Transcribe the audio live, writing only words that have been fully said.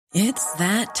It's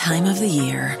that time of the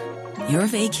year. Your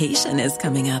vacation is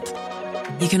coming up.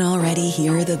 You can already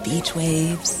hear the beach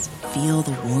waves, feel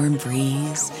the warm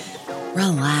breeze,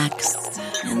 relax,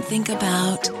 and think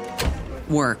about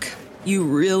work. You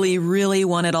really, really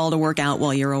want it all to work out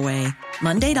while you're away.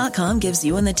 Monday.com gives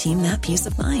you and the team that peace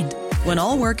of mind. When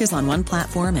all work is on one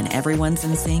platform and everyone's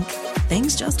in sync,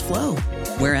 things just flow.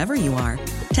 Wherever you are,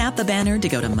 tap the banner to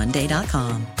go to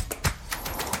Monday.com.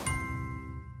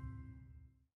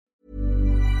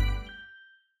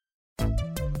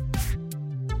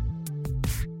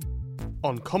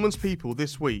 On Commons People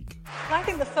this week. I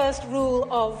think the first rule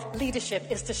of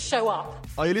leadership is to show up.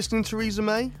 Are you listening to Theresa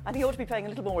May? I think you ought to be paying a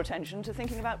little more attention to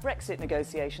thinking about Brexit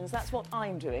negotiations. That's what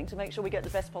I'm doing to make sure we get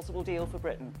the best possible deal for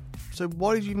Britain. So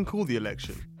why did you even call the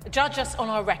election? Judge us on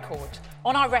our record.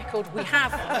 On our record, we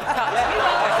have cut.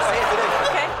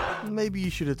 Okay. Maybe you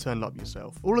should have turned up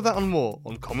yourself. All of that and more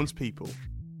on Commons People.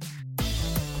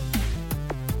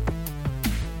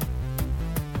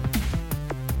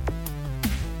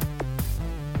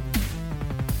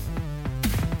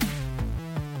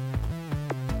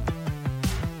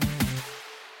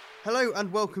 Hello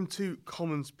and welcome to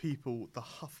Commons People, the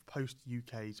HuffPost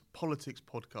UK's politics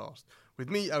podcast, with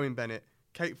me, Owen Bennett,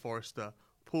 Kate Forrester,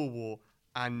 Paul Waugh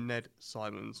and Ned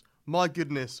Simons. My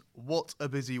goodness, what a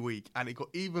busy week, and it got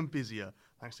even busier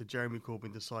thanks to Jeremy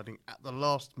Corbyn deciding at the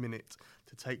last minute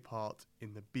to take part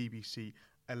in the BBC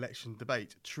election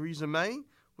debate. Theresa May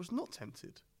was not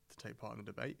tempted to take part in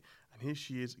the debate, and here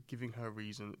she is giving her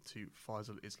reason to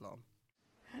Faisal Islam.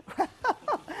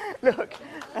 Look...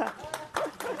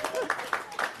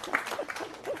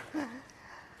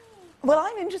 Well,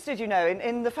 I'm interested,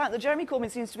 in the fact that Jeremy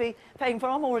Corbyn seems to be paying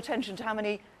far more attention to how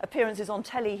many appearances on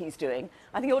telly he's doing.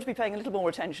 I think he ought to be paying a little more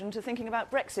attention to thinking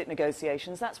about Brexit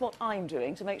negotiations. That's what I'm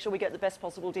doing to make sure we get the best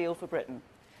possible deal for Britain.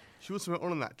 She also went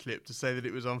on that clip to say that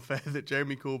it was unfair that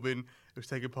Jeremy Corbyn was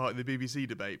taking part in the BBC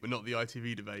debate but not the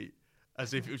ITV debate,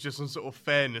 as if it was just some sort of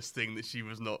fairness thing that she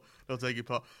was not taking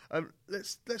part.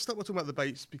 Let's start by talking about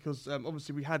debates because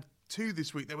obviously we had two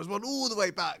this week. There was one all the way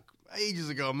back ages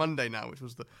ago on Monday now, which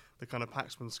was the kind of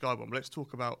Paxman Sky one. But let's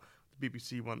talk about the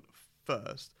BBC one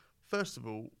first. First of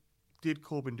all, did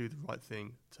Corbyn do the right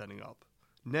thing turning up?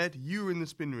 Ned, you were in the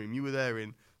spin room. You were there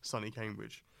in sunny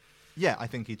Cambridge. Yeah, I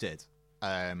think he did.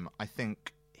 I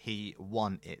think he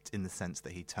won it in the sense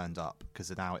that he turned up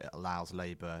because now it allows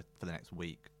Labour for the next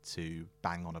week to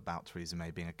bang on about Theresa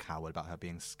May being a coward, about her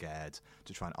being scared,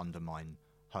 to try and undermine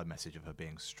her message of her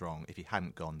being strong. If he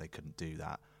hadn't gone, they couldn't do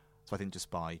that. So I think just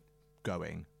by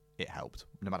going, it helped.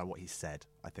 No matter what he said,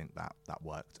 I think that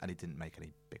worked, and he didn't make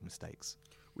any big mistakes.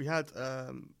 We had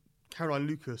Caroline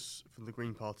Lucas from the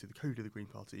Green Party, the co-leader of the Green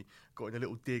Party, got in a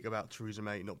little dig about Theresa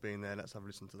May not being there. Let's have a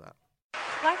listen to that.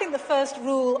 I think the first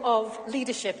rule of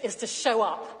leadership is to show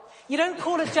up. You don't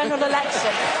call a general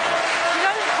election. You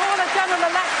don't call a general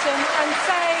election and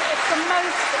say it's the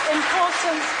most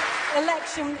important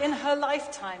election in her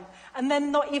lifetime and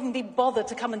then not even be bothered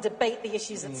to come and debate the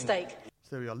issues at stake.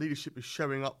 So there we are. Leadership is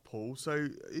showing up, Paul. So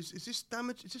is this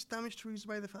damage? Is this damage Theresa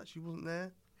May, the fact she wasn't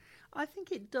there? I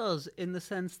think it does, in the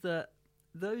sense that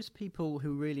those people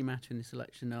who really matter in this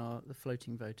election are the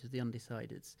floating voters, the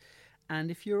undecideds. And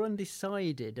if you're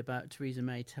undecided about Theresa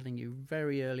May telling you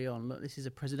very early on, look, this is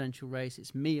a presidential race,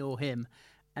 it's me or him,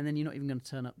 and then you're not even going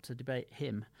to turn up to debate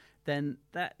him, then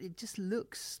that it just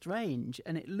looks strange,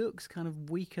 and it looks kind of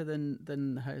weaker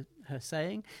than her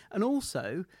saying. And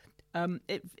also,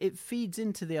 it feeds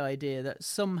into the idea that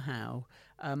somehow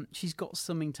she's got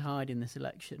something to hide in this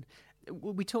election.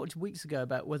 We talked weeks ago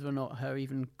about whether or not her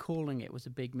even calling it was a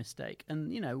big mistake.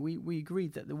 And, we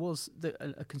agreed that there was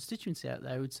a constituency out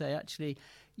there who would say, actually,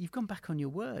 you've gone back on your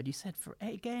word. You said for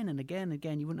again and again and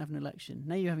again you wouldn't have an election.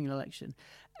 Now you're having an election.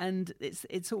 And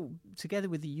it's all, together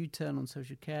with the U-turn on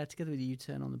social care, together with the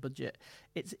U-turn on the budget,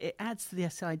 it adds to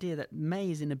this idea that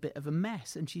May is in a bit of a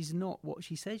mess and she's not what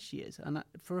she says she is. And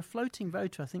for a floating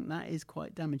voter, I think that is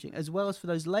quite damaging, as well as for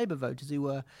those Labour voters who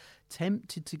were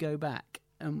tempted to go back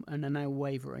and are now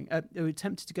wavering. Who were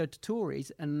tempted to go to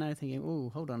Tories and are now thinking,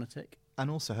 oh, hold on a tick. And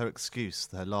also her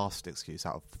last excuse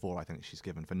out of 4 I think she's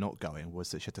given for not going was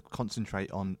that she had to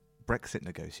concentrate on Brexit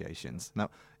negotiations.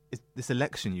 Now, this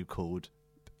election you called,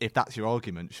 if that's your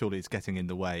argument, surely it's getting in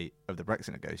the way of the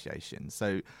Brexit negotiations.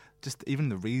 So just even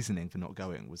the reasoning for not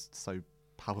going was so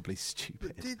palpably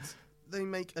stupid. But did they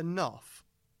make enough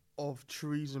of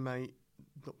Theresa May?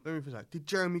 Did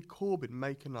Jeremy Corbyn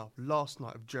make enough last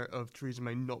night of Theresa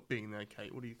May not being there,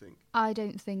 Kate? What do you think? I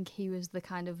don't think he was the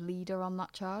kind of leader on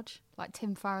that charge. Like,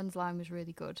 Tim Farron's line was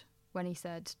really good when he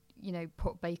said,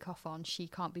 put Bake Off on, she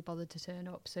can't be bothered to turn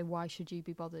up, so why should you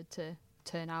be bothered to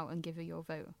turn out and give her your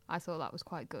vote. I thought that was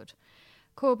quite good.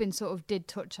 Corbyn sort of did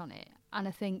touch on it, and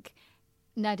I think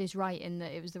Ned is right in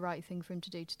that it was the right thing for him to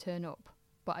do to turn up,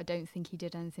 but I don't think he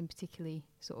did anything particularly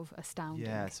sort of astounding.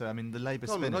 Yeah, so I mean, the Labour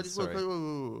Hold on, spinners. Sorry.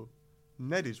 whoa.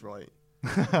 Ned is right.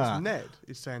 Because Ned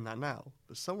is saying that now,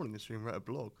 but someone in this room wrote a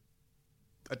blog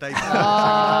a day before.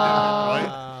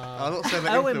 Right? I'm not saying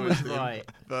that Owen was influenced him, right.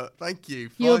 but thank you.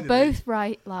 You're finally. both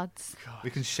right, lads. We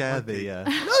can share the. No,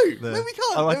 we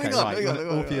can't. Oh, No, we okay, can't. right. No, we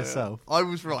can't. All for yourself. I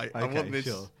was right. I Okay, want this.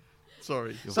 sure.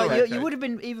 Sorry. So Sorry, you, okay. you would have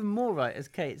been even more right, as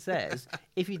Kate says,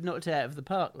 if he'd knocked it out of the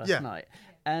park last Yeah. night.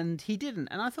 And he didn't.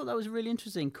 And I thought that was really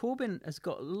interesting. Corbyn has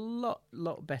got a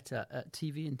lot better at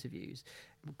TV interviews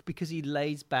because he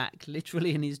lays back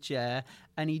literally in his chair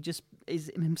and he just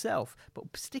is himself. But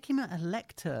stick him at a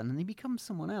lectern and he becomes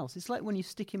someone else. It's like when you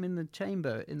stick him in the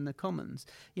chamber in the Commons,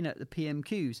 at the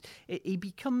PMQs. He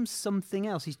becomes something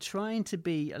else. He's trying to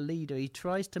be a leader. He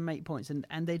tries to make points and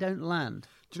they don't land.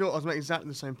 Do you know what? I was making exactly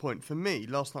the same point. For me,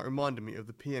 last night reminded me of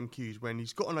the PMQs when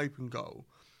he's got an open goal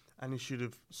and he should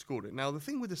have scored it. Now, the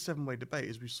thing with the seven-way debate,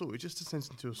 as we saw, it just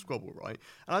descends into a squabble, right?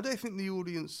 And I don't think the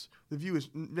audience, the viewers,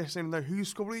 necessarily know who's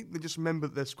squabbling. They just remember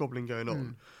that there's squabbling going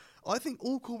on. I think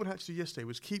all Corbyn had to do yesterday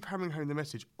was keep hammering home the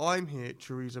message, I'm here,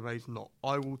 Theresa May's not.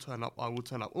 I will turn up, I will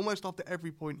turn up. Almost after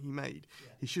every point he made.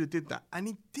 He should have did that. And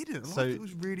he didn't. So it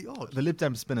was really odd. The Lib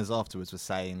Dem spinners afterwards were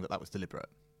saying that was deliberate.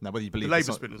 Now, whether you believe The it's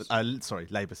Labour not-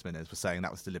 spinners. Labour spinners were saying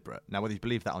that was deliberate. Now, whether you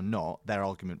believe that or not, their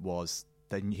argument was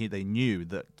they knew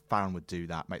that Farron would do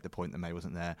that, make the point that May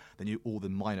wasn't there. They knew all the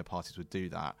minor parties would do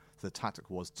that. So the tactic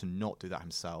was to not do that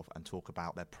himself and talk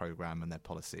about their programme and their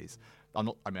policies. I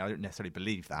don't necessarily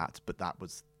believe that, but that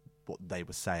was what they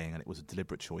were saying, and it was a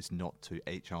deliberate choice not to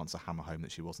answer hammer home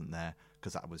that she wasn't there,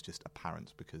 because that was just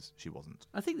apparent because she wasn't.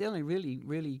 I think the only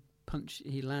really punch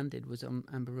he landed was on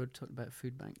Amber Rudd talking about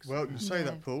food banks. Well, you say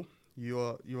Yeah. that, Paul. You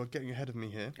are getting ahead of me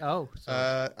here. Oh,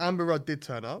 sorry. Amber Rudd did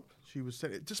turn up. She was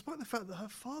despite the fact that her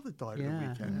father died at the Yeah,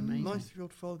 weekend. amazing.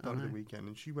 93-year-old father died at the know. weekend,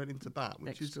 and she went into bat,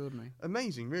 which Extraordinary. is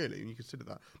amazing, really, when you consider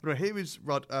that. But here is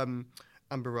Rudd,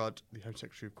 Amber Rudd, the Home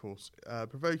Secretary, of course,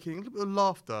 provoking a little bit of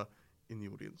laughter in the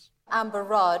audience. Amber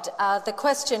Rudd, the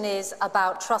question is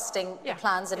about trusting the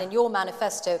plans, and in your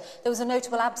manifesto, there was a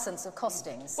notable absence of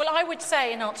costings. Well, I would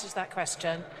say, in answer to that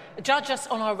question, judge us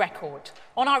on our record.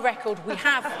 On our record, we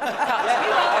have cut.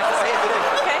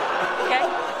 Okay.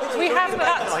 We have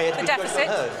cut the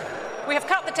deficit. We have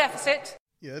cut the deficit.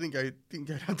 Yeah, it didn't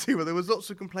go down too well. There was lots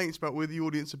of complaints about were the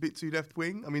audience a bit too left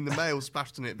wing. I mean, the Mail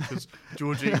splashed on it because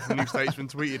Georgie from the New Statesman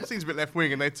tweeted, it seems a bit left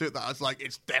wing, and they took that as like,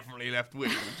 it's definitely left wing,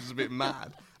 which is a bit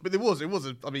mad. But it was. I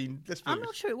mean, let's be I'm honest.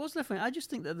 not sure it was left wing. I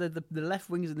just think that the left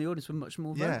wingers in the audience were much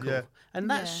more Yeah. vocal. Yeah. And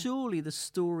that's Yeah. surely the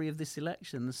story of this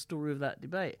election, the story of that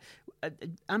debate.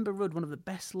 Amber Rudd, one of the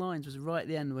best lines was right at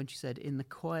the end when she said, in the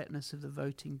quietness of the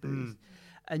voting booth.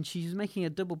 And she's making a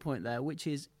double point there, which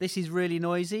is, this is really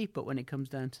noisy, but when it comes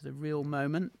down to the real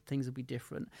moment, things will be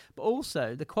different. But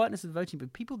also, the quietness of the voting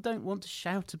booth, people don't want to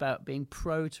shout about being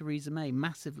pro-Theresa May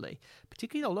massively.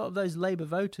 Particularly a lot of those Labour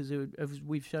voters who, as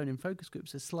we've shown in focus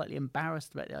groups, are slightly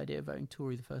embarrassed about the idea of voting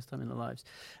Tory the first time in their lives.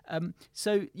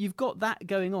 So you've got that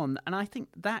going on, and I think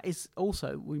that is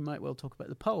also, we might well talk about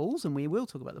the polls, and we will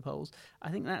talk about the polls. I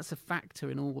think that's a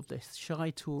factor in all of this, shy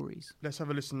Tories. Let's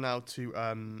have a listen now to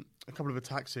a couple of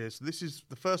attacks here. So this is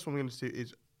the first one we're going to do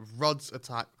is Rudd's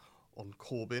attack on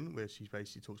Corbyn, where she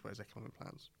basically talks about his economic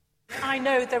plans. I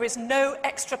know there is no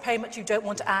extra payment you don't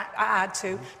want to add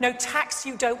to, no tax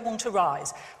you don't want to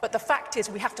rise. But the fact is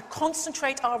we have to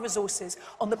concentrate our resources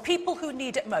on the people who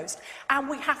need it most. And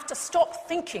we have to stop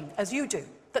thinking, as you do,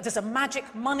 that there's a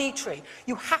magic money tree.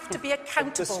 You have to be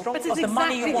accountable of the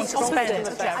money you want to spend.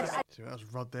 So that was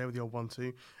Rudd there with the old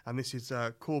 1-2. And this is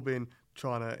Corbyn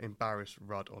trying to embarrass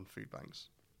Rudd on food banks.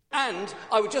 And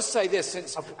I would just say this,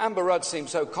 since Amber Rudd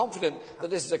seems so confident that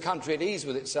this is a country at ease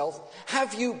with itself,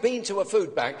 have you been to a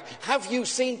food bank? Have you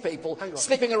seen people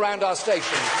slipping around our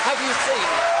stations? Have you seen...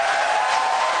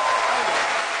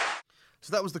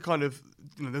 So that was the kind of,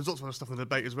 there's lots of other stuff in the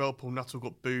debate as well. Paul Nuttall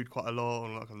got booed quite a lot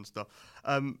and all that kind of stuff.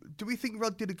 Do we think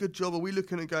Rudd did a good job? Are we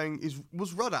looking at going,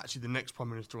 was Rudd actually the next Prime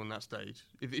Minister on that stage?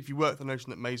 If you work the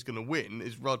notion that May's going to win,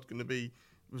 is Rudd going to be...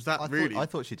 Was that really... I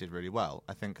thought she did really well.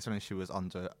 I think certainly she was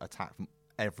under attack from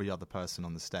every other person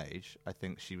on the stage. I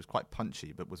think she was quite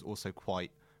punchy, but was also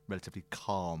quite relatively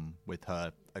calm with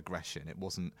her aggression. It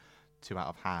wasn't too out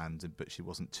of hand, but she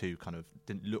wasn't too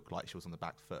didn't look like she was on the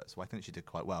back foot. So I think she did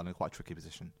quite well in a quite tricky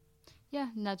position. Yeah,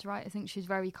 Ned's right. I think she's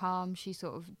very calm. She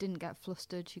sort of didn't get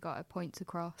flustered. She got her points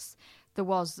across. There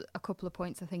was a couple of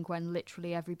points, I think, when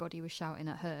literally everybody was shouting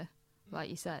at her. like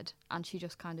you said, and she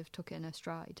just kind of took it in her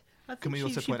stride. Can we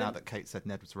also point out that Kate said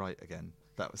Ned was right again?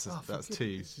 That's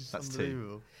two. That's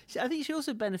two. I think she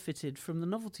also benefited from the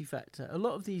novelty factor. A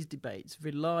lot of these debates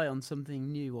rely on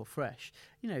something new or fresh.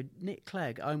 You know, Nick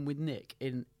Clegg, I'm with Nick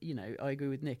I agree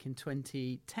with Nick in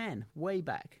 2010, way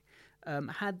back,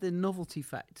 had the novelty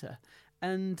factor.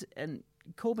 And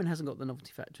Corbyn hasn't got the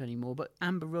novelty factor anymore, but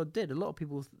Amber Rudd did. A lot of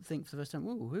people think for the first time,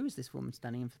 "Ooh, who is this woman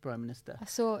standing in for Prime Minister?" I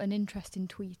saw an interesting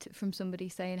tweet from somebody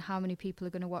saying how many people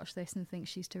are going to watch this and think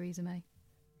she's Theresa May.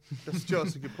 That's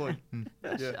just a good point.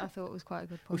 Yeah. I thought it was quite a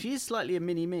good point. Well, she is slightly a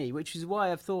mini-me, which is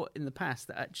why I've thought in the past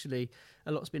that actually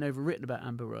a lot's been overwritten about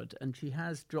Amber Rudd, and she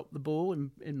has dropped the ball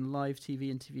in live TV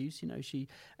interviews. You know,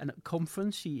 and at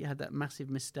conference she had that massive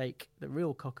mistake, the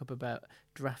real cock-up about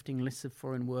drafting lists of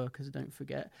foreign workers. Don't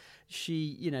forget,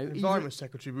 Environment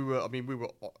Secretary. I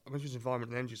mentioned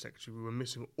Environment and Energy Secretary. We were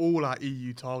missing all our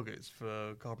EU targets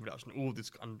for carbon reduction, all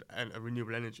this and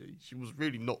renewable energy. She was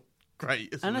really not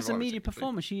great. And as a media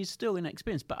performer, she is still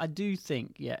inexperienced. But I do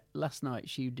think, last night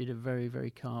she did a very, very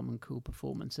calm and cool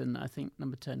performance. And I think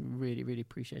Number 10 really, really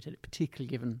appreciated it, particularly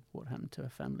given what happened to her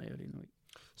family earlier in the week.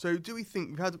 So do we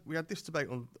think, we had this debate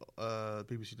on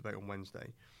BBC debate on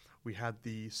Wednesday. We had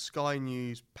the Sky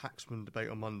News Paxman debate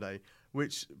on Monday,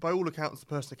 which by all accounts the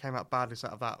person that came out badness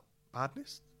out of that,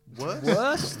 badness? Worst?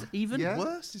 Worst? Even? Yeah.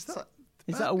 Worst? Is that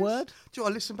a word? Do you know,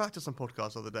 I listened back to some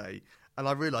podcasts the other day and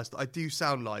I realised that I do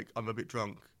sound like I'm a bit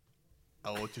drunk.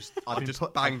 Or just I've just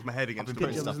banged my head against the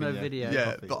wall. There's no video.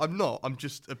 Yeah, but I'm not. I'm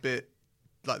just a bit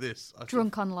like this.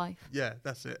 Drunk on life. Yeah,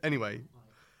 that's it. Anyway,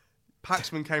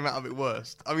 Paxman came out of it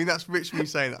worst. I mean, that's rich me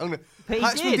saying that.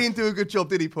 Paxman didn't do a good job,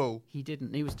 did he, Paul? He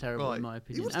didn't. He was terrible, in my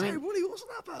opinion. He was terrible. What's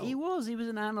that about? He was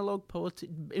an analogue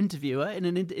interviewer in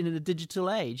a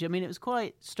digital age. I mean, it was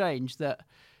quite strange that,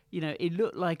 it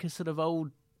looked like a sort of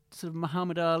old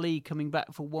Muhammad Ali coming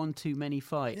back for one too many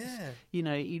fights.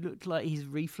 Yeah. He looked like his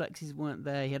reflexes weren't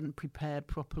there. He hadn't prepared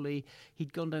properly.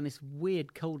 He'd gone down this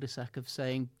weird cul-de-sac of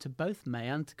saying to both May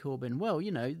and to Corbyn, well,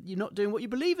 you're not doing what you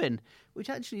believe in, which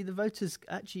actually the voters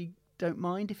actually don't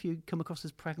mind if you come across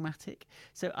as pragmatic.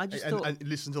 So I just thought... And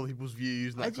listen to other people's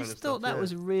views and that kind of stuff. I just thought that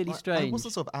was really strange. I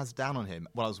wasn't sort of as down on him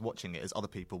while I was watching it as other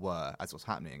people were, as it was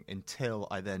happening, until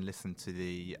I then listened to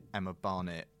the Emma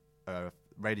Barnett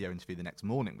radio interview the next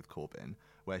morning with Corbyn,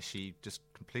 where she just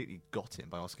completely got him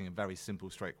by asking a very simple,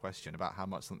 straight question about how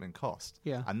much something cost.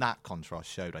 Yeah. And that contrast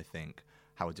showed, I think,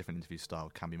 how a different interview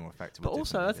style can be more effective. But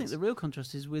also, I think the real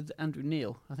contrast is with Andrew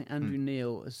Neil. I think Andrew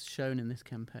Neil has shown in this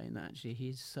campaign that actually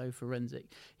he's so forensic.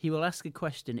 He will ask a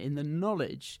question in the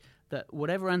knowledge that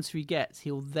whatever answer he gets,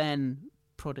 he'll then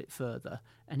prod it further.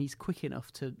 And he's quick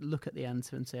enough to look at the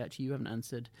answer and say, actually, you haven't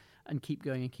answered, and keep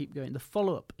going and keep going. The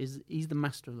follow-up he's the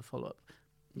master of the follow-up.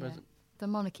 Yeah. The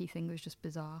monarchy thing was just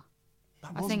bizarre.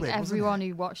 I think everyone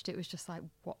who watched it was just like,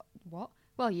 what?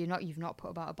 Well, you've not put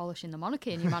about abolishing the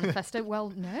monarchy in your manifesto.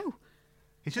 Well, no.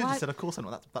 He should have just said, of course I'm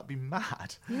not. That'd be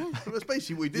mad. Yeah. That's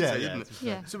basically what he did say, isn't it?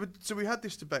 Yeah. So we had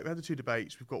this debate. We had the two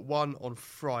debates. We've got one on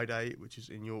Friday, which is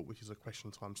in York, which is a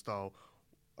question time style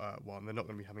one. They're not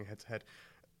going to be having head to head.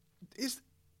 Do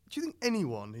you think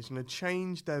anyone is going to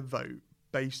change their vote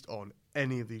based on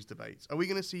any of these debates? Are we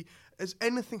going to see, has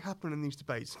anything happened in these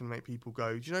debates going to make people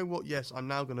go, do you know what, yes, I'm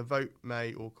now going to vote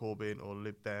May or Corbyn or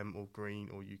Lib Dem or Green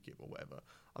or UKIP or whatever?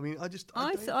 I mean,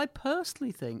 I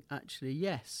personally think, actually,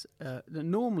 yes.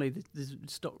 Normally, the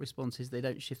stock responses, they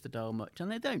don't shift the dial much,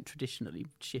 and they don't traditionally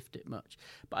shift it much.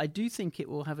 But I do think it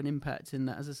will have an impact in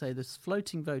that, as I say, the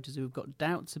floating voters who have got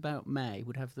doubts about May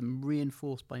would have them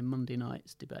reinforced by Monday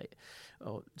night's debate,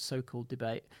 or so-called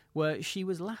debate, where she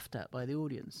was laughed at by the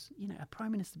audience. A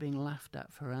Prime Minister being laughed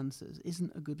at for her answers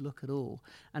isn't a good look at all.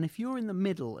 And if you're in the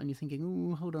middle and you're thinking,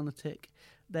 ooh, hold on a tick,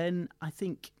 then I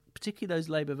think... particularly those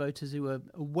Labour voters who are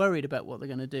worried about what they're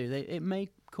going to do, it may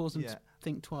cause them to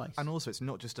think twice. And also, it's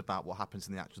not just about what happens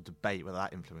in the actual debate, whether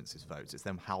that influences votes. It's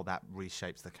then how that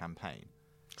reshapes the campaign.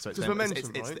 So it's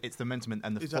momentum, right? It's the momentum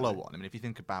and the follow-on. I mean, if you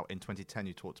think about, in 2010,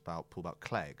 you talked about Paul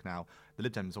Clegg. Now, the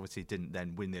Lib Dems obviously didn't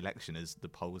then win the election, as the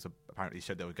polls apparently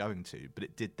showed they were going to, but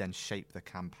it did then shape the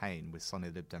campaign, with Sunny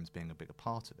Lib Dems being a bigger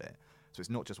part of it. So it's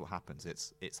not just what happens,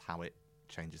 it's how it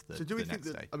changes the next day. So do we think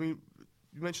that, I mean...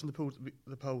 You mentioned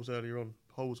the polls earlier on,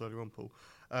 Paul.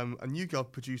 And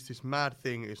YouGov produced this mad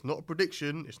thing. It's not a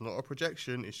prediction. It's not a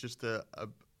projection. It's just a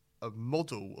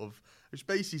model of, which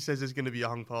basically says there's going to be a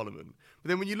hung parliament. But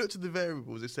then when you looked at the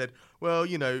variables, it said, well,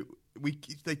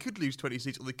 they could lose 20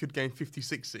 seats or they could gain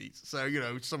 56 seats. So,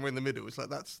 somewhere in the middle. It's like,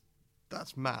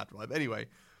 that's mad, right? But anyway,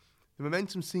 the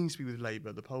momentum seems to be with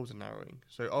Labour. The polls are narrowing.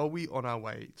 So are we on our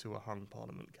way to a hung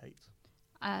parliament, Kate?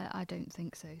 I don't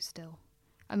think so still.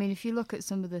 I mean, if you look at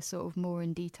some of the sort of more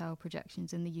in detail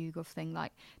projections in the YouGov thing,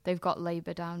 like they've got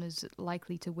Labour down as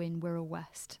likely to win Wirral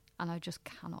West, and I just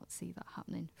cannot see that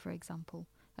happening, for example.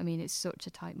 I mean, it's such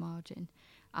a tight margin,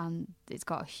 and it's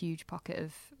got a huge pocket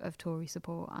of Tory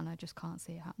support, and I just can't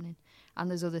see it happening. And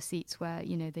there's other seats where,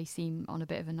 you know, they seem on a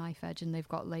bit of a knife edge, and they've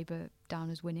got Labour down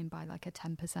as winning by like a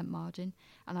 10% margin,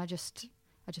 and I just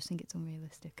think it's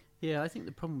unrealistic. Yeah, I think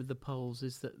the problem with the polls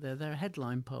is that they're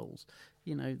headline polls.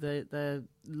 You know,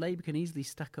 Labour can easily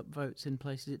stack up votes in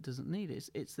places it doesn't need.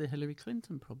 It's the Hillary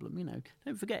Clinton problem. You know,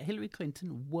 don't forget Hillary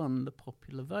Clinton won the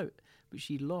popular vote, but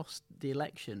she lost the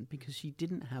election because she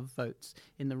didn't have votes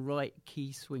in the right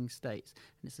key swing states.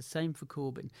 And it's the same for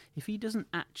Corbyn. If he doesn't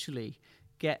actually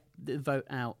get the vote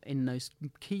out in those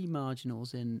key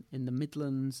marginals in the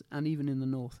Midlands and even in the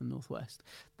North and Northwest,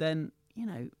 then, you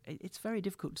know, it's very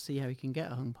difficult to see how he can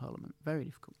get a hung parliament. Very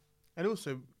difficult. And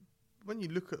also, when you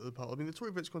look at the poll, I mean, the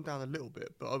Tory vote's gone down a little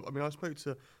bit, but I spoke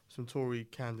to some Tory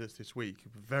candidates this week.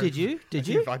 Did you?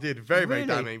 I did. Very,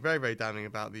 Really? very damning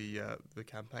about the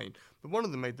campaign. But one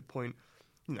of them made the point,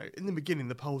 you know, in the beginning,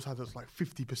 the polls had us like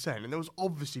 50%, and there was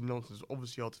obviously nonsense,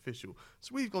 obviously artificial.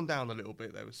 So we've gone down a little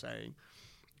bit, they were saying.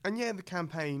 And yeah, the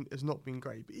campaign has not been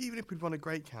great, but even if we'd run a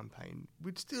great campaign,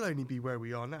 we'd still only be where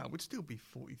we are now. We'd still be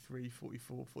 43,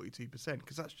 44, 42%,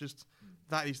 because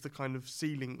that is the kind of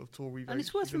ceiling of Tory votes. And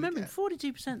it's worth remembering,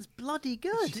 42% is bloody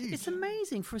good. It's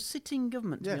amazing for a sitting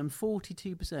government to be on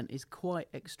 42% is quite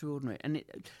extraordinary. And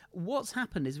what's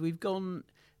happened is Corbyn's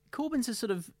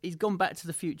he's gone back to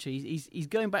the future. He's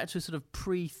going back to a sort of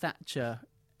pre-Thatcher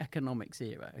economics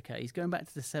era. Okay, he's going back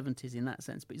to the 70s in that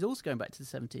sense, but he's also going back to the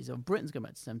 70s, or Britain's going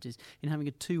back to the 70s in having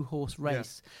a two-horse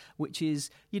race, which is,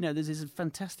 you know, there's this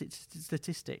fantastic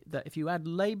statistic that if you add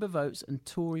Labour votes and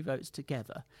Tory votes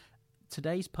together,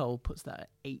 today's poll puts that at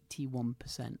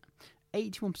 81%.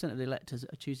 81% of the electors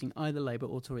are choosing either Labour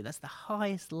or Tory. That's the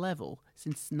highest level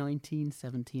since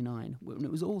 1979, when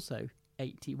it was also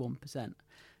 81%.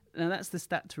 Now that's the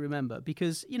stat to remember,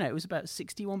 because, you know, it was about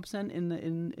 61%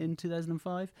 in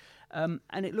 2005, and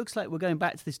it looks like we're going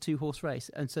back to this two-horse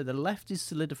race. And so the left is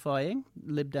solidifying.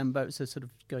 Lib Dem votes are sort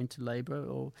of going to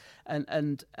Labour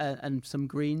and some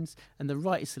Greens, and the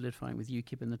right is solidifying with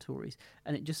UKIP and the Tories.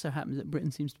 And it just so happens that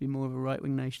Britain seems to be more of a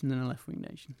right-wing nation than a left-wing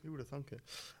nation. Who would have thunk it?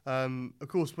 Of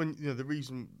course, when the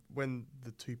reason when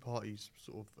the two parties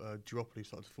sort of duopoly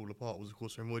started to fall apart was, of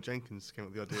course, when Roy Jenkins came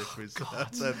up with the idea for his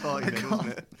third party, then,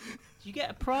 wasn't it? You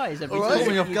get a prize every Right.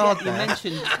 time You you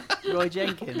mentioned Roy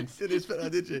Jenkins. Didn't expect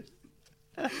that, did you?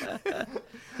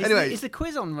 Anyway, is the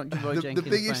quiz on Roy Jenkins?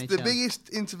 The biggest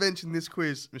intervention in this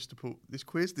quiz, Mr. Paul,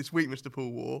 this week, Mr.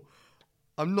 Paul War.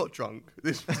 I'm not drunk.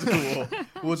 This Mr. War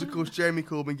was, of course, Jeremy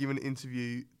Corbyn giving an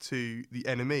interview to the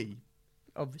NME.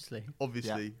 Obviously,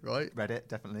 Yeah. right? Read it,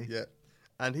 definitely. Yeah.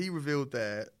 And he revealed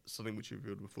there something which he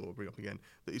revealed before. I'll bring up again,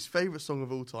 that his favourite song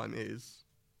of all time is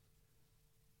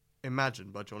Imagine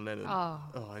by John Lennon. Oh,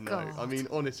 I know. God. I mean,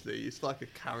 honestly, it's like a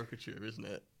caricature, isn't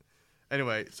it?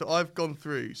 Anyway, so I've gone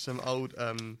through some old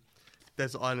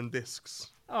Desert Island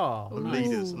Discs of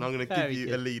leaders, and I'm going to give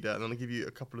you a leader, and I'm going to give you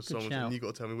a couple of songs, and you've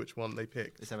got to tell me which one they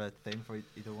picked. Is there a theme for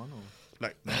either one? Or? No.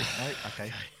 No?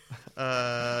 Okay.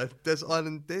 Desert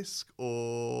Island Disc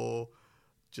or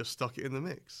Just Stuck It in the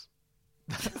Mix?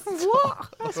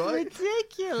 What? That's Right?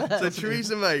 ridiculous. So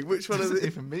Theresa May, which one of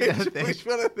which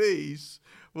one of these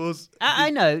was? I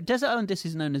know. Desert Island Disc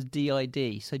is known as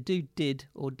DID. So did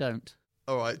or don't.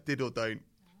 All right, did or don't.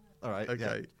 All right.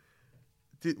 Okay.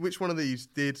 Which one of these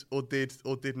did or did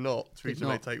not Theresa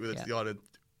May take with her to the island?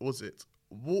 Was it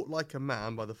Walk Like a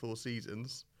Man by the Four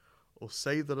Seasons or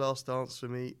Save the Last Dance for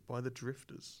Me by the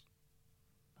Drifters?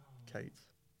 Kate,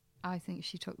 I think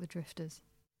she took the Drifters.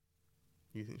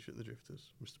 you think she took the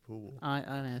Drifters? Mr. Paul Wall. I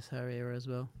know it's her era as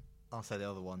well. I'll say the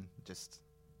other one. Just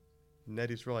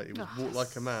Ned is right. It was Walk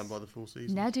Like a Man by the Four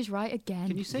Seasons. Ned is right again.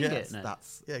 Can you sing Yes, it? Ned?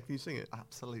 that's Yeah, can you sing it?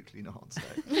 absolutely not.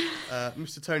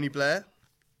 Mr. Tony Blair,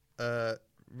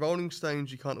 Rolling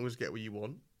Stones, You Can't Always Get What You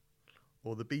Want,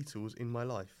 or The Beatles, In My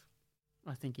Life?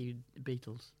 I think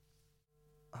Beatles.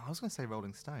 I was going to say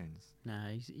Rolling Stones. No,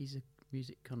 he's a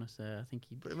music connoisseur. I think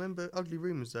he. But remember Ugly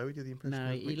Rumours, though? He did the impression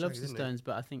No, of he Mick loves Jagger, the didn't Stones,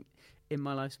 but I think In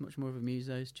My Life's much more of a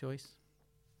muso's choice.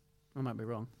 I might be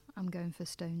wrong. I'm going for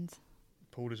Stones.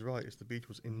 Paul is right. It's The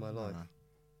Beatles, In My Life.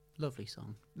 Lovely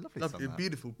song. Lovely Lovely, song,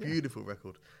 that. beautiful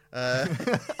record.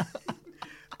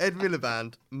 Ed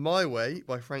Miliband, My Way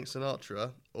by Frank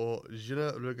Sinatra, or Je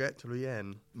ne regrette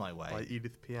rien My Way. by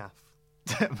Edith Piaf.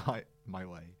 my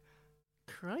way.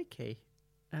 Crikey.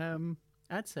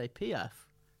 I'd say Piaf.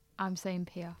 I'm saying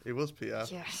Piaf. It was Piaf,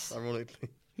 Yes. ironically.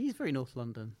 He's very North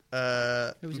London. Who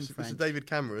was in Mr. French? David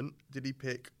Cameron, did he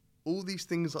pick all these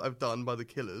things that I've done by the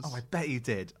Killers. Oh, I bet you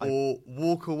did. Or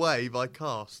Walk Away by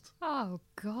Cast. Oh,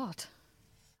 God.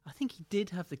 I think he did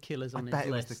have the Killers on his bet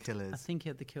list. it was the Killers. I think he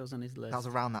had the Killers on his list. That was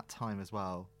around that time as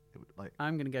well.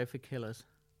 I'm going to go for Killers.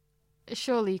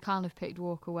 Surely you can't have picked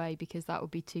Walk Away because that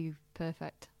would be too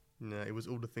perfect. No, it was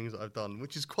all the things that I've done,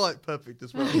 which is quite perfect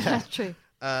as well. Yeah, true.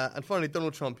 And finally,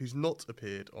 Donald Trump, who's not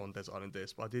appeared on Desert Island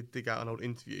Disc, but I did dig out an old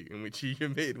interview in which he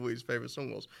admitted what his favourite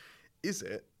song was. Is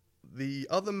it The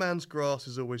Other Man's Grass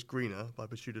Is Always Greener by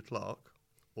Bathsheba Clark,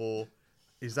 or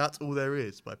Is That All There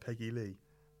Is by Peggy Lee?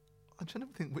 I'm trying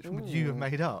to think which one would you have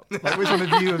made up. Like, which one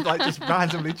of you have just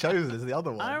randomly chosen as the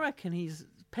other one? I reckon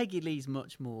Peggy Lee's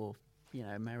much more,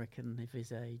 American of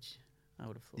his age. I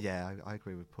would have thought. Yeah, I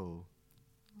agree with Paul.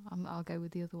 I'll go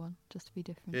with the other one, just to be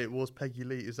different. It was Peggy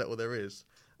Lee, Is That All There Is?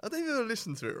 I don't even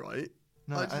listen to it, right?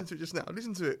 No, I listened to it just now.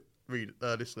 Listen to it,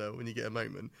 listener, when you get a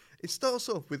moment. It starts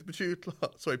off with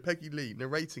Peggy Lee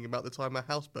narrating about the time her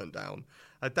house burnt down.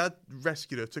 Her dad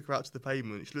rescued her, took her out to the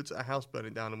pavement. She looked at her house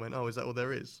burning down and went, "Oh, is that all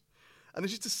there is?" And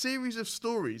it's just a series of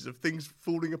stories of things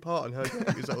falling apart and her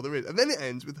going, "Is that all there is?" And then it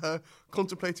ends with her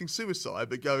contemplating suicide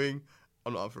but going,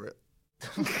 "I'm not up for it."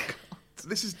 So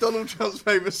this is Donald Trump's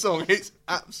favourite song. It's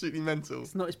absolutely mental.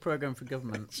 It's not his programme for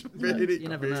government. It's really, you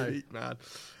never know. mad.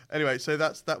 Anyway, so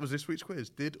that was this week's quiz.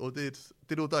 Did or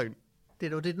don't?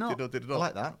 Did or did not. Did or did not. I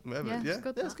like that. Whatever. Yeah, Yeah, it's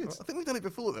good, that's that. good. I think we've done it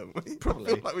before, then.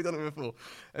 Probably. I feel like we've done it before.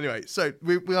 Anyway, so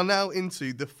we are now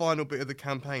into the final bit of the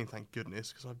campaign. Thank goodness,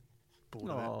 because I'm bored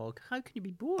of it. Oh, how can you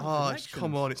be bored? Oh, of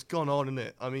come on, it's gone on, isn't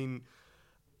it? I mean,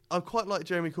 I quite like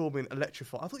Jeremy Corbyn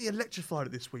electrified. I thought he electrified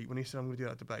it this week when he said, "I'm going to do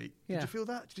that debate." Yeah. Did you feel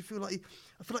that? Did you feel like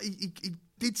I feel like he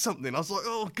did something. I was like,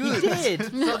 "Oh, good." He did.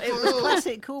 It was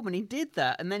classic Corbyn. He did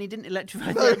that, and then he didn't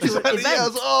electrify the No, actual exactly, event. yeah, I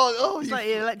was like, oh, It's like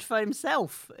he electrified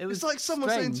himself. It was It's like someone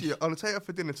saying strange. to you, "I'm going to take out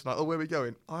for dinner tonight." "Oh, where are we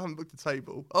going?" "I haven't booked a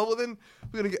table." "Oh, well then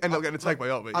we're going to end up getting a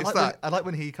takeaway, aren't we?" It's that. I like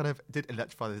when he kind of did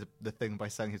electrify the thing by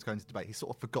saying he was going to debate. He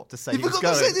sort of forgot to say He he was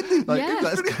forgot going. to say, didn't he? Like, Yeah.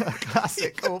 That's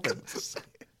classic Corbyn.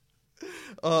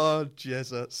 Oh,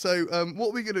 Jezza. So, what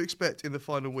are we going to expect in the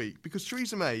final week? Because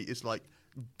Theresa May is like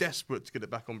desperate to get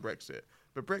it back on Brexit,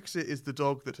 but Brexit is the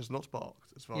dog that has not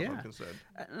barked, as far as I'm concerned.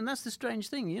 And that's the strange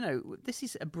thing. This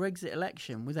is a Brexit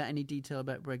election without any detail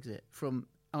about Brexit from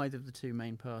either of the two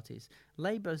main parties.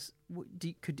 Labour's.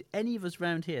 Could any of us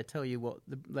round here tell you what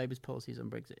the Labour's policy is on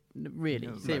Brexit? Really,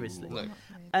 seriously. No.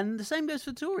 And the same goes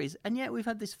for Tories. And yet we've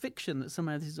had this fiction that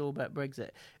somehow this is all about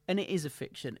Brexit, and it is a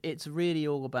fiction. It's really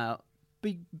all about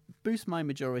boost my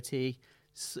majority,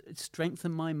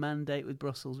 strengthen my mandate with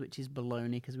Brussels, which is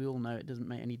baloney, because we all know it doesn't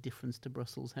make any difference to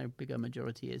Brussels how big our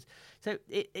majority is. So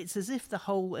it's as if the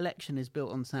whole election is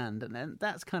built on sand, and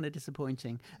that's kind of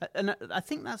disappointing. And I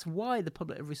think that's why the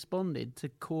public have responded to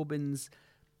Corbyn's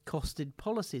costed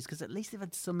policies, because at least they've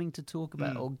had something to talk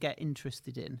about or get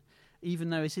interested in, even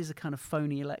though this is a kind of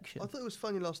phony election. I thought it was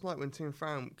funny last night when Tim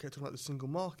Farron kept talking about the single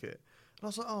market. And I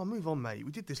was like, "Oh, move on, mate.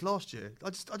 We did this last year." I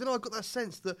don't know, I got that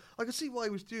sense that I could see why he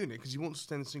was doing it, because he wants to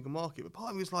stay in the single market. But part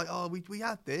of me was like, "Oh, we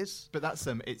had this." But that's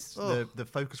it's the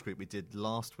focus group we did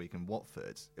last week in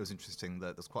Watford. It was interesting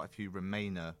that there's quite a few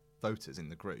Remainer voters in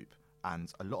the group,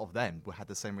 and a lot of them had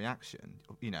the same reaction.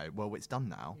 Well, it's done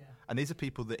now. Yeah. And these are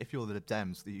people that, if you're the Lib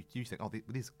Dems, that you think, "Oh,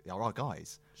 these are our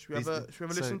guys." Should we have a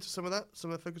listen to some of that, some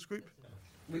of the focus group?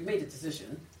 We've made a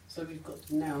decision, so we've got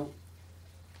to now.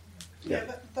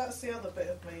 Yeah, that's the other bit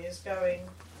of me is going,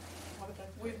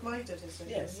 we've made a decision,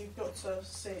 Yes. You've got to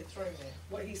see it through here.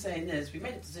 What he's saying is, we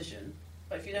made a decision,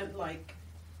 but if you don't like,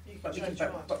 You can change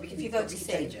your mind. we If you vote to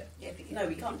stay. change it. Yeah, No,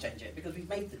 we can't change it because we've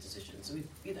made the decision. So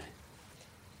Yeah.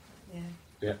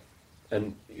 Yeah.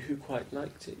 And who quite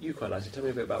liked it? You quite liked it. Tell me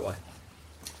a bit about why.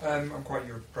 I'm quite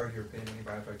pro-European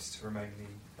anyway. I voted to remain in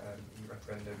the EU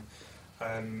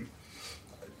referendum.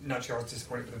 Naturally, I was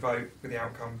disappointed with the vote, with the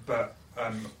outcome, but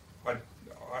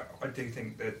I do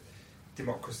think that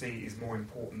democracy is more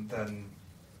important than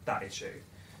that issue.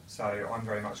 So I'm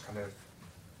very much kind of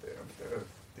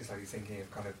this lady thinking,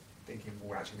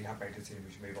 well, actually, we have made a decision,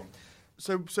 we should move on.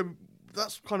 So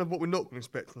that's kind of what we're not going to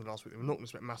expect from the last week. We're not going to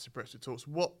expect massive Brexit talks.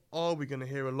 What are we going to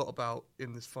hear a lot about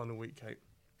in this final week, Kate?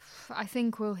 I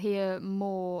think we'll hear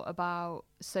more about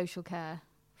social care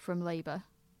from Labour,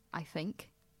 I think.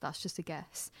 That's just a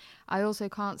guess. I also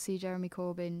can't see Jeremy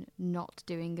Corbyn not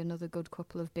doing another good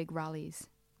couple of big rallies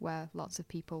where lots of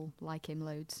people like him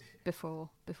loads before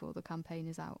the campaign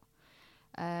is out.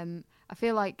 I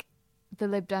feel like the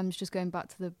Lib Dems, just going back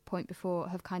to the point before,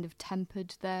 have kind of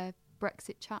tempered their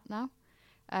Brexit chat now,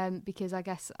 because I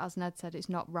guess, as Ned said, it's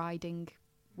not riding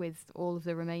with all of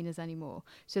the Remainers anymore.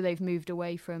 So they've moved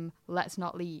away from let's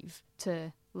not leave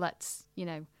to let's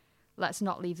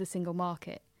not leave the single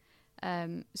market.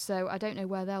 So I don't know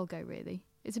where they'll go, really.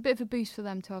 It's a bit of a boost for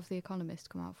them to have The Economist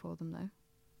come out for them,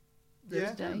 though.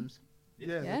 Yeah. Today.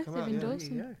 Yeah, Yeah, they come they've out,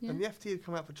 endorsed yeah. them. Yeah. And the FT had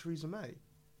come out for Theresa May,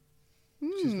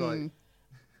 which is like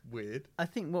weird. I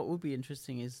think what would be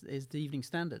interesting is the Evening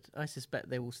Standard. I suspect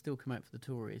they will still come out for the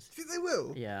Tories. Do you think they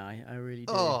will? Yeah, I really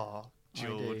do. Oh, I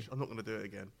George. do. I'm not going to do it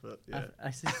again, but yeah.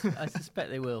 I suspect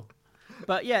they will.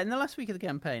 But yeah, in the last week of the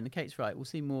campaign, Kate's right, we'll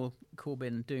see more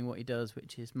Corbyn doing what he does,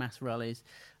 which is mass rallies.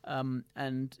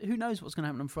 And who knows what's going to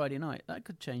happen on Friday night? That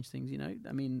could change things, you know.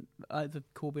 I mean, either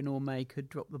Corbyn or May could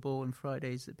drop the ball on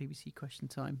Fridays at BBC Question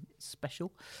Time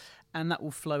special, and that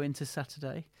will flow into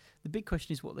Saturday. The big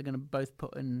question is what they're going to both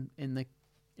put in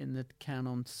the can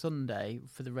on Sunday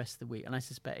for the rest of the week, and I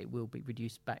suspect it will be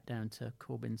reduced back down to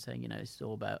Corbyn saying, you know, it's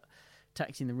all about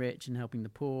taxing the rich and helping the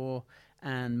poor,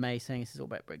 and May saying this is all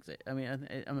about Brexit. I mean,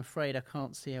 I'm afraid I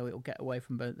can't see how it will get away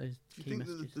from both those Do key you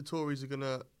messages. think the Tories are going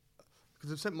to... Because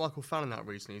they've sent Michael Fallon out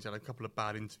recently. He's had a couple of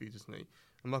bad interviews, hasn't he?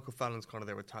 And Michael Fallon's kind of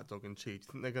their attack dog in chief. Do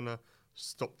you think they're going to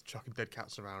stop chucking dead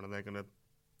cats around and they're going to...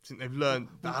 think they've learned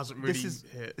that hasn't really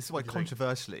hit? This is why,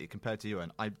 controversially, compared to you,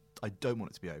 and I don't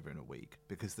want it to be over in a week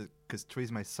because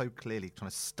Theresa May so clearly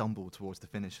trying to stumble towards the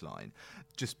finish line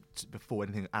just before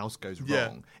anything else goes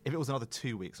wrong. If it was another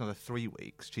 2 weeks, another 3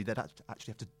 weeks, she'd actually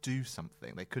have to do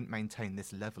something. They couldn't maintain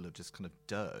this level of just kind of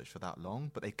dirge for that long,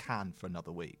 but they can for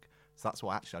another week. So that's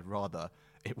why actually I'd rather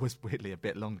it was weirdly a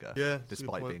bit longer,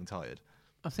 despite being tired.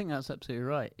 I think that's absolutely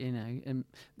right. You know,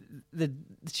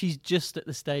 she's just at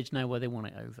the stage now where they want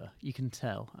it over. You can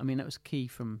tell. I mean, that was key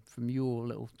from your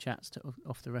little chats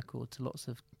off the record to lots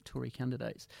of Tory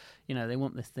candidates. You know, they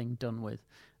want this thing done with.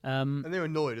 And they're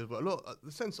annoyed as well.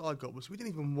 The sense I got was we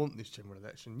didn't even want this general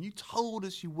election. You told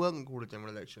us you weren't going to call it a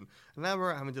general election, and now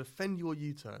we're having to defend your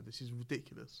U-turn. This is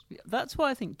ridiculous. That's why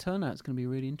I think turnout's going to be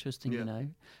really interesting, you know.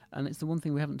 And it's the one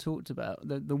thing we haven't talked about.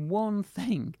 The one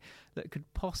thing that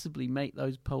could possibly make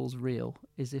those polls real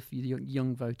is if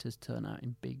young voters turn out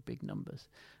in big numbers.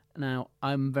 Now,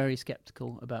 I'm very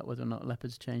sceptical about whether or not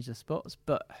Leopards change their spots,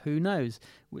 but who knows?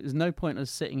 There's no point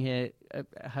us sitting here,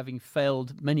 having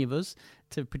failed, many of us,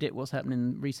 to predict what's happened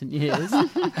in recent years,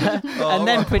 and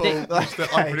then predict. I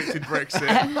predicted Brexit.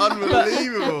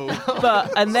 Unbelievable.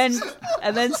 And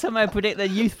then somehow predict that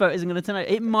youth vote isn't going to turn out.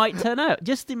 It might turn out.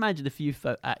 Just imagine if youth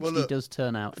vote actually does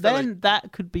turn out. Then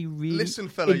that could be really listen,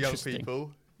 fellow young interesting.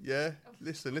 people. Yeah,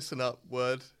 listen up,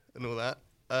 word and all that.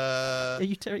 Are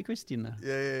you Terry Christian now?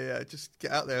 Yeah. Just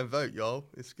get out there and vote, y'all.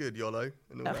 It's good, YOLO,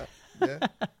 and all that. Yeah.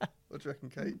 What do you reckon,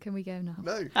 Kate? Can we go now?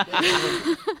 No. I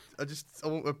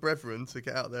want my brethren to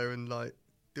get out there and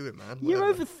do it, man. You're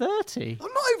over 30. I'm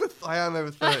not over. I am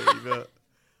over 30, but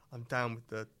I'm down with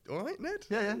the. All right, Ned.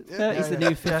 Yeah. 30's the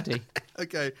new 50.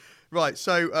 Okay, right.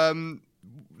 So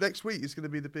next week is going to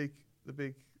be the big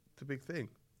thing.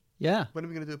 Yeah. When are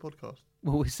we going to do a podcast?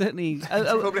 Well, we certainly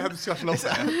probably have a discussion on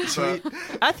that.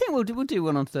 I think we'll do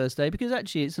one on Thursday because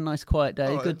actually it's a nice quiet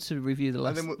day. Right. Good to review the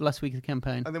last week of the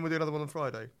campaign. And then we'll do another one on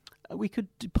Friday. We could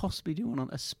possibly do one on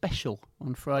a special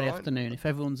on Friday afternoon if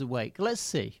everyone's awake. Let's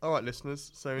see. All right, listeners.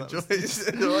 So enjoy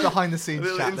behind the scenes a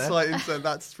little chat insight into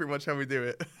that's pretty much how we do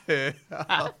it here.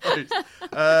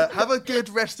 Have a good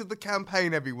rest of the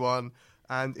campaign, everyone,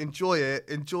 and enjoy it.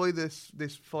 Enjoy this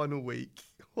final week.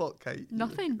 What, Kate?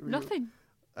 Nothing.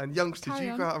 And youngsters, Carry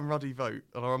you on. go out and ruddy vote,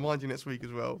 and I'll remind you next week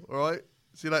as well. All right?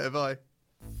 See you later. Bye.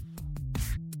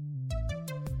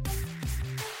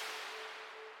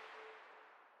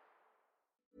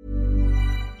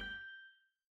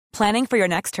 Planning for your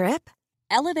next trip?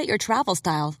 Elevate your travel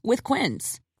style with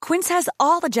Quince. Quince has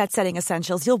all the jet-setting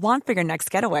essentials you'll want for your next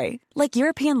getaway, like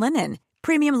European linen,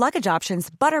 premium luggage options,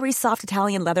 buttery soft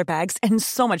Italian leather bags, and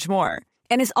so much more.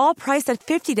 And is all priced at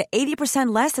 50 to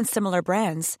 80% less than similar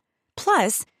brands.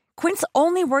 Plus, Quince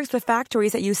only works with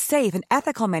factories that use safe and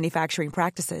ethical manufacturing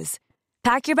practices.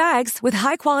 Pack your bags with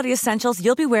high-quality essentials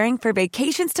you'll be wearing for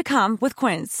vacations to come with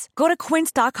Quince. Go to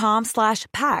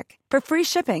quince.com/pack for free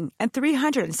shipping and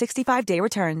 365-day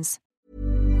returns.